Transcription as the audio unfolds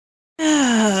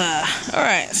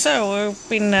Alright, so we've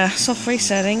been soft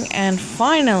resetting, and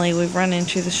finally we've run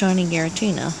into the shiny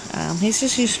giratina. He's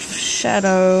just used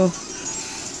shadow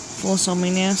force on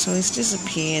me now, so he's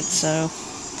disappeared, so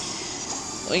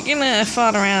we're gonna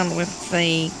fight around with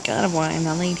the guard wire in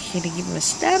the lead here to give him a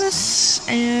status,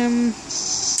 and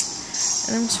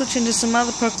then we'll switch into some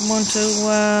other Pokemon to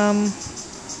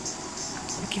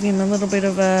give him a little bit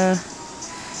of a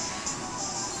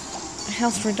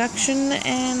health reduction,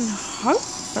 and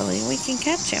hopefully we can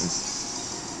catch him.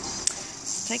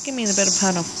 It's taken me the better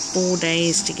part of 4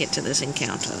 days to get to this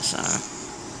encounter, so...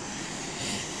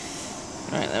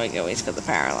 Alright, there we go, he's got the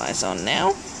paralyze on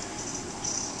now.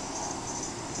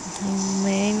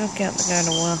 May knock out the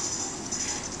Gardevoir.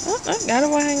 Oh, no,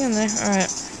 Gardevoir hanging there, alright.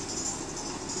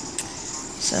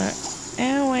 So,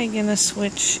 now we're gonna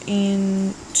switch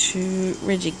into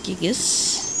Regigigas,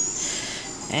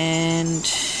 and...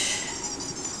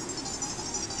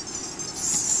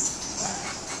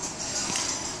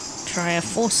 try a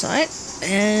Foresight,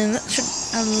 and that should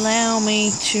allow me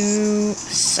to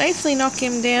safely knock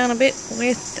him down a bit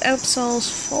with Absol's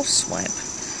False Swipe.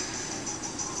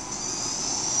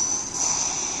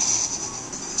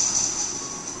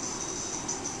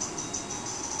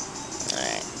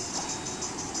 Alright.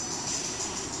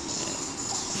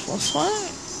 False Swipe.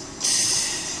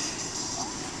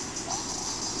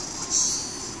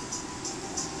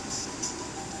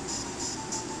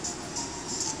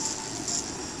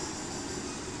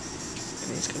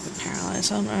 He's got the paralyze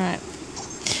on. Alright.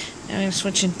 Now I'm going to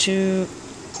switch into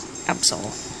Absol.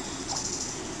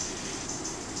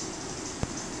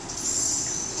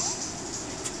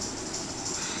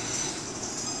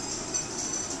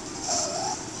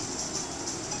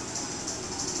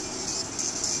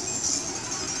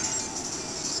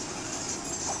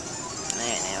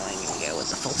 And now I'm going to go with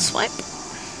the full swipe.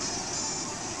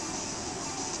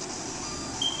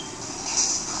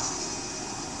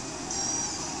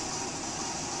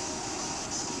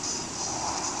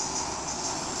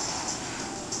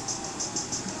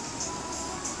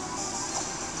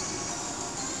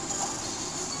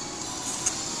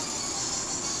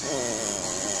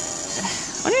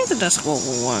 I wonder if the Dusk Ball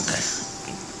will work. I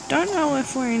don't know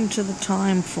if we're into the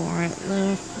time for it,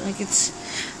 though. Like, it's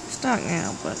dark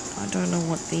now, but I don't know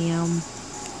what the,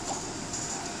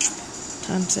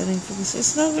 time setting for this.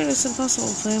 It's not good, it's impossible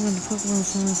to play when the Pokemon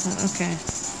is on. Okay.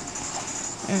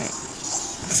 Alright.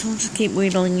 So we'll just keep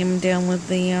wheedling him down with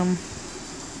the,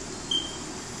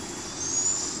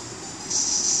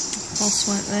 False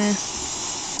Swipe there.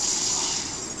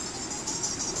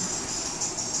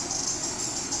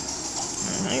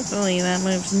 Hopefully that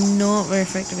move's not very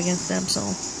effective against Absol.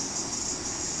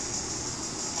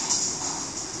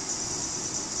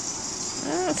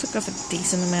 I took off a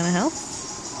decent amount of health.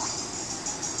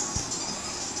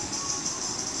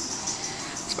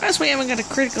 Surprised we haven't got a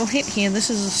critical hit here. This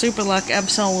is a super luck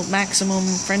Absol with maximum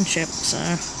friendship, so...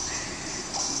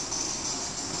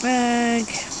 Bag,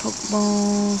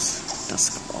 Pokeballs,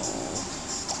 Dusk Ball.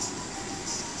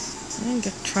 I'm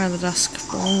gonna try the Dusk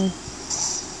Ball.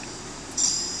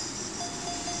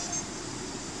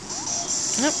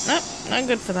 Nope, nope, not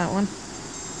good for that one.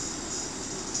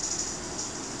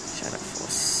 Shadow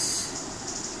Force.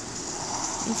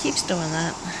 He keeps doing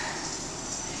that.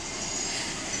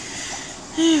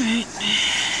 Alright.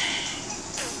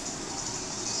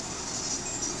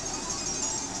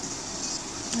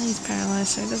 He's paralyzed,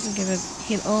 so he doesn't get a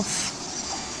hit off.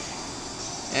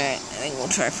 Alright, I think we'll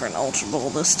try for an Ultra Ball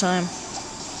this time.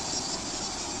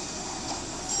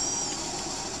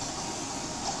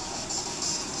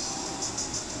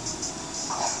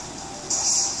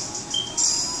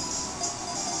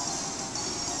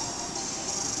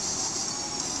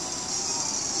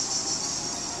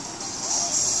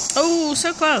 Oh,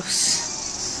 so close.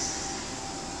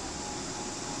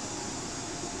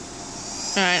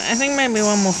 Alright, I think maybe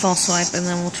one more false swipe and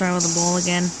then we'll try with the ball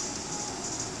again.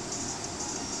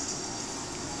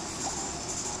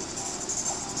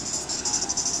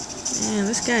 Yeah,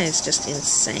 this guy is just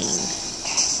insane.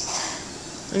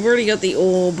 We've already got the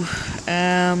orb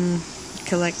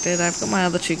collected. I've got my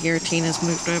other two Giratinas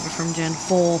moved over from Gen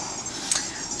 4.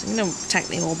 So I'm going to tack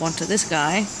the orb onto this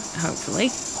guy, hopefully.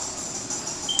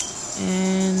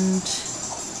 And...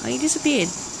 oh, he disappeared.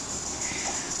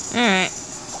 Alright.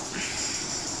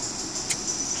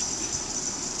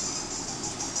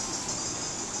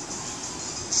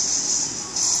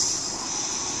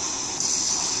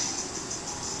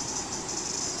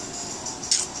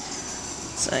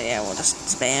 So yeah, we'll just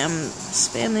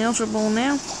spam the Ultra Ball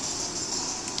now.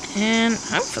 And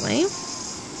hopefully he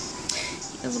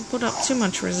doesn't put up too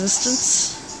much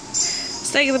resistance. It's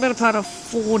taking the better part of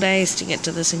 4 days to get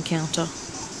to this encounter.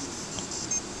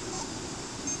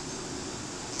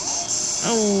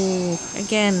 Oh,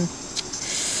 again.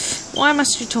 Why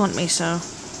must you taunt me so?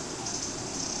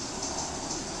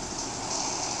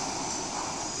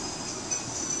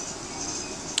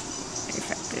 Very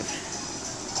effective.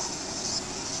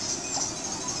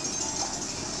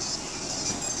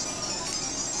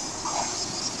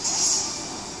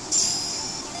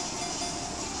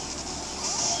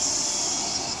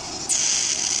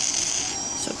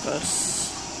 So close.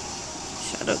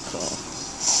 Shadow Claw.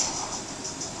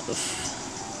 Oof.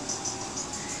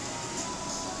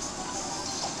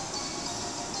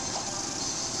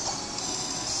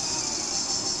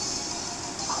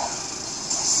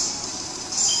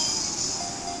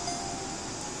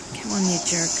 Come on, you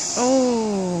jerk.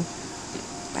 Oh,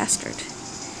 bastard.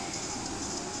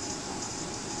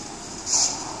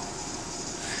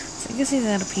 So I guess he's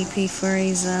out of PP for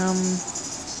his,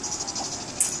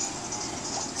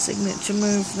 signature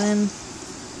move then.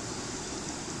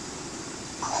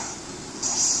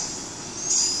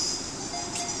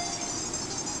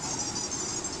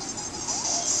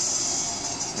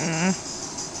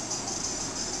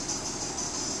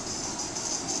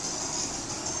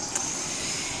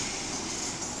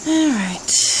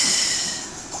 Alright.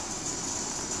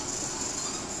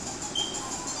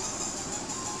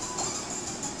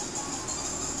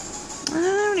 I don't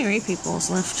have any repeat balls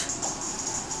left.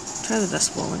 Try the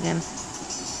dust ball again.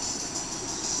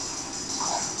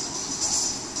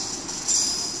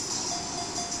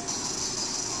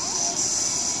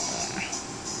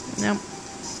 Nope.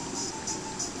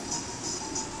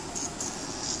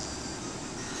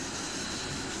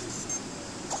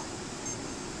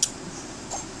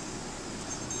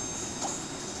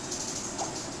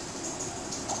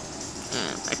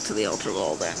 Back to the Ultra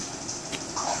Ball then.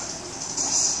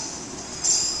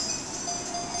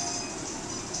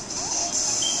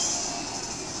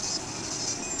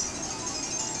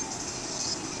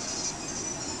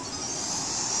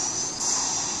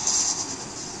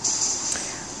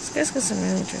 This guy's got some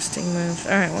really interesting moves.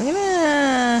 Alright, we're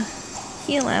gonna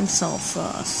heal Absol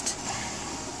first.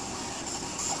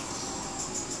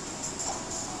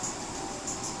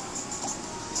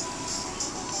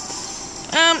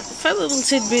 Fun little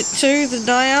tidbit too, the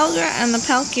dialga and the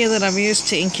palkia that I've used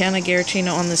to encounter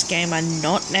Giratina on this game are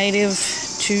not native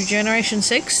to Generation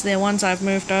 6. They're ones I've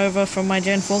moved over from my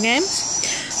Gen 4 games.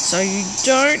 So you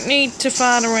don't need to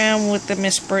fart around with the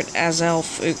Misprit,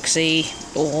 Azelf, Uxie,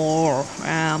 or,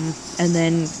 and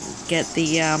then get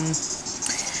the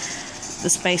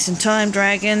Space and Time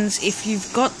Dragons. If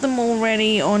you've got them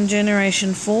already on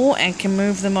Generation 4 and can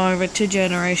move them over to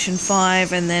Generation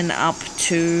 5 and then up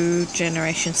to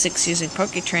Generation 6 using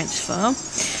Poketransfer,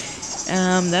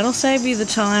 that'll save you the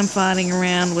time farting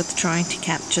around with trying to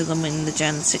capture them in the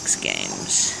Gen 6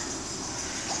 games.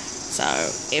 So,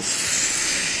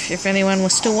 if anyone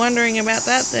was still wondering about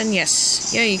that, then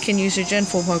yes, yeah, you can use your Gen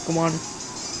 4 Pokemon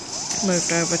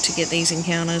moved over to get these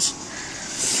encounters.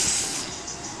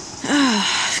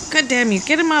 God damn you,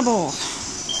 get in my ball.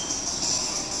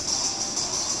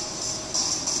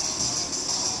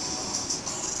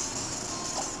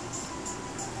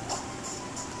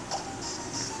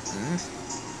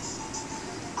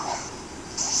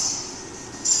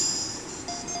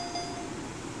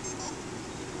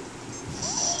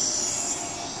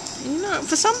 You know,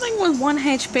 for something with 1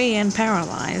 HP and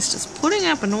paralyzed, it's putting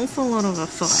up an awful lot of a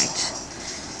fight.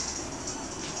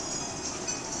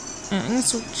 I'm going to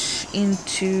switch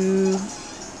into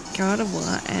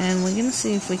Gardevoir and we're going to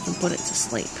see if we can put it to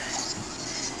sleep.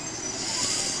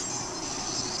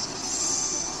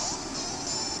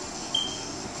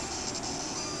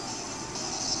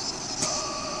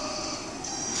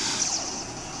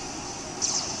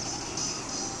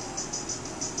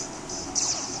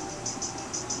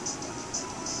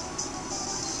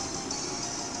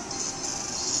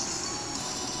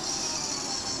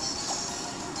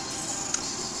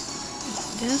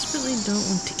 Desperately don't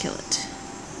want to kill it.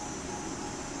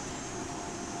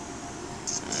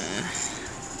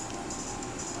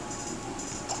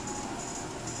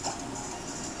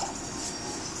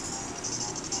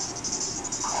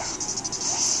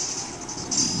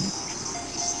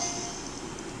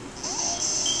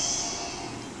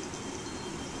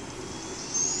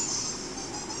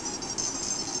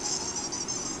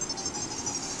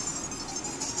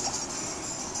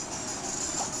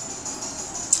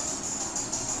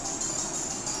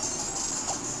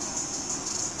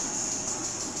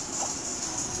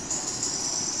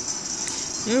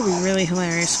 It would be really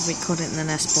hilarious if we caught it in the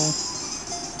nest ball.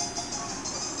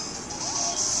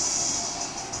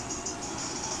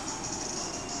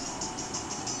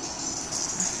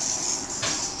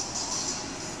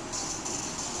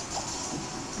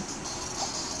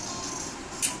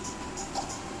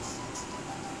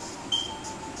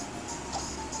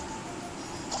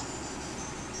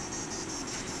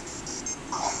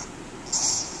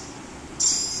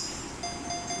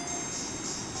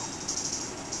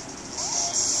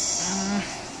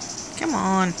 Come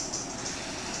on.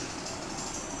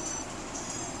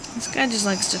 This guy just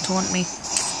likes to taunt me.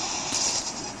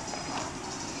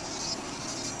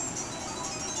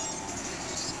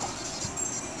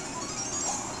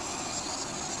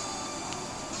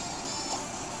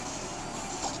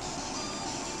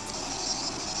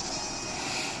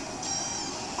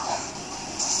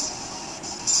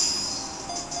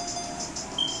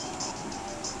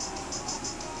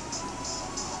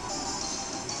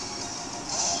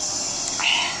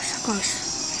 Close.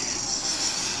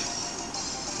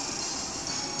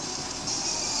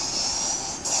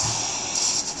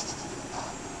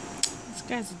 This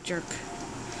guy's a jerk.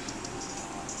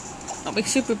 I'll be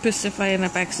super pissed if I end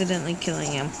up accidentally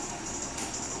killing him.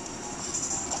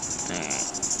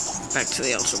 Alright, back to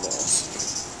the Ultra Balls.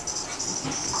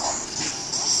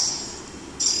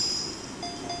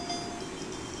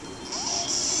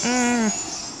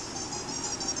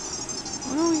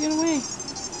 Oh, we get away.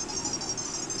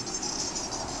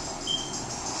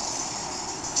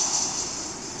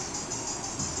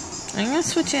 I'm gonna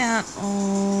switch out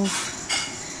of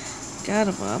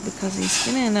Gardevoir because he's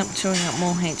gonna end up showing up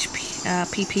more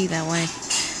PP that way.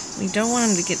 We don't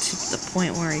want him to get to the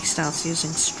point where he starts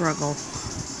using Struggle.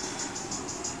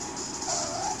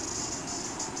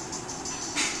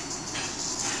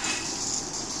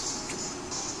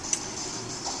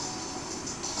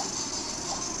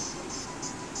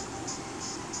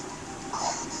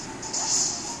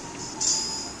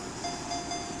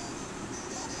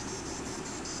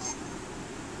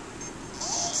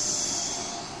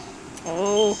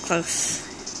 Oh, close.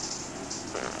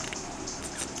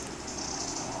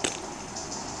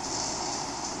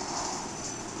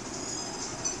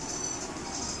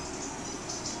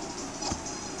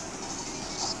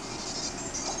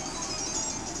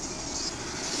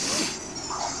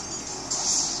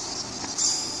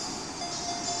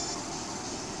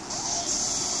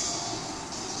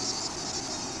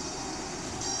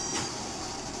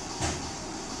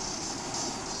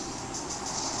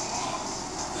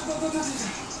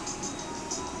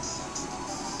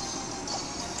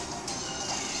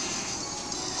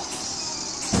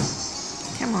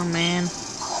 Come on, man.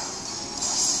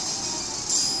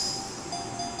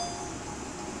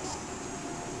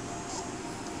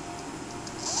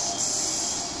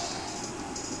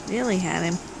 Really had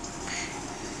him.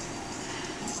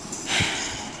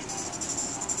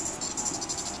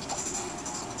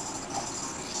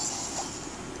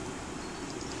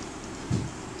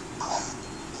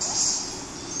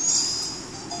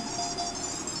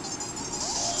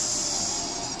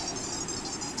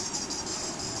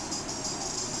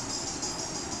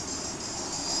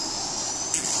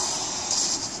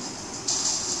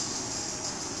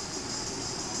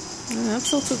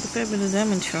 Absol took a fair bit of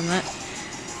damage from that.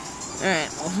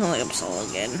 Alright, we'll heal Absol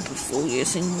again before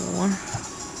using more.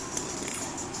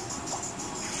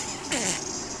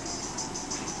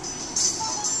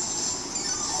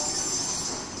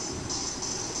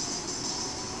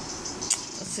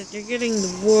 That's it, you're getting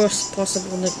the worst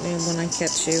possible nickname when I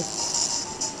catch you.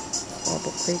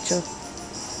 Horrible creature.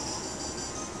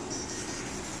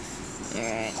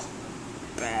 Alright.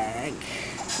 Bag.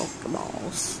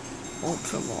 Pokeballs.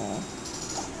 Ultra Ball.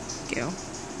 Go.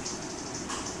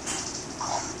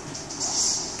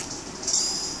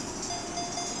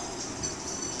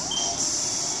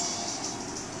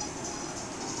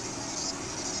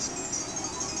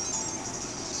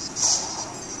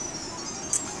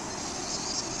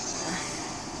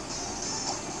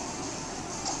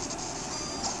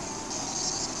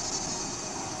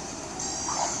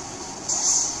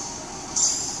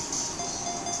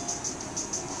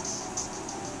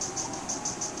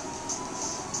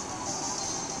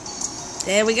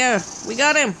 There we go. We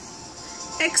got him.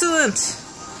 Excellent.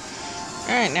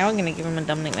 Alright, now we're going to give him a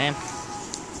dumb nickname.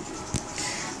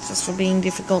 Just for being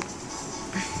difficult.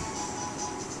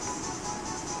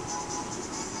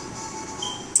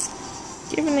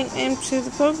 Give a nickname to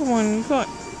the Pokemon you caught.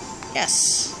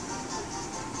 Yes.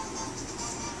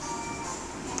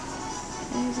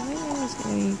 And the nickname is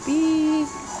going to be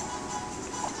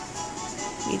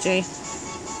BJ.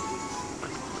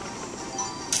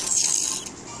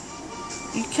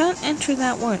 You can't enter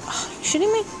that word. Oh, you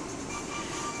shitting me?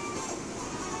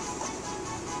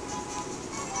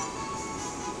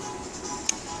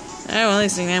 Alright, well,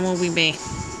 his nickname will be B.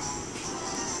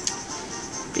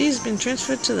 B's been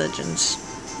transferred to Legends.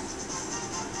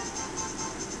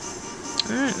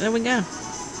 Alright, there we go.